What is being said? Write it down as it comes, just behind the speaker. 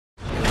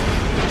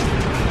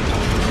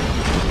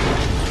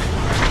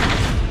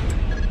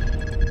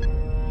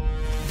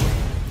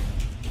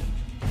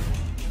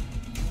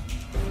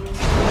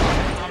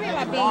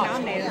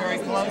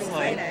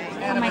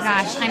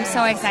gosh, I'm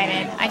so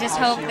excited. I just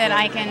hope that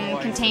I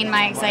can contain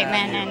my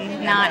excitement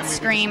and not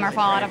scream or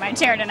fall out of my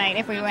chair tonight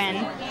if we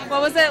win.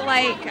 What was it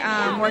like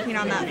working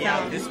on that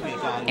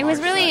film? It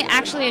was really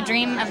actually a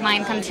dream of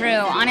mine come true,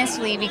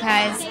 honestly,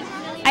 because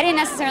I didn't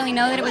necessarily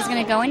know that it was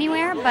going to go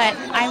anywhere, but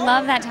I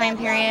love that time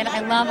period.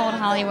 I love old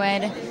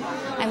Hollywood.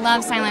 I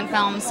love silent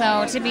film,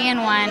 so to be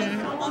in one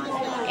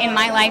in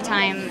my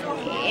lifetime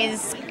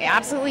is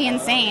absolutely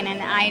insane,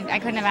 and I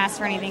couldn't have asked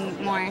for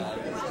anything more.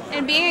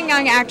 And being a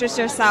young actress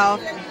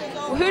yourself,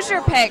 who's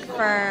your pick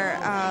for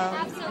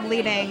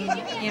leading,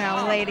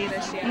 lady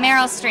this year?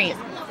 Meryl Streep,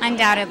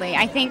 undoubtedly.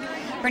 I think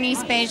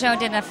Bernice Bejo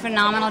did a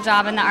phenomenal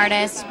job in The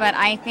Artist, but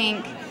I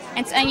think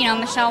it's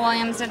Michelle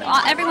Williams did.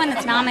 Everyone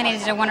that's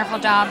nominated did a wonderful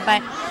job,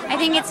 but I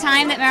think it's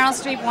time that Meryl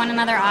Streep won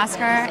another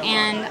Oscar.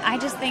 And I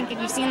just think if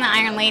you've seen The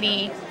Iron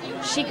Lady,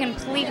 she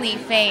completely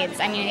fades.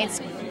 I mean,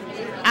 it's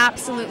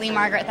absolutely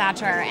Margaret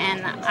Thatcher,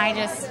 and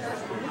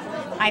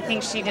I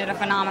think she did a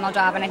phenomenal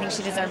job, and I think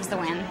she deserves the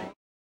win.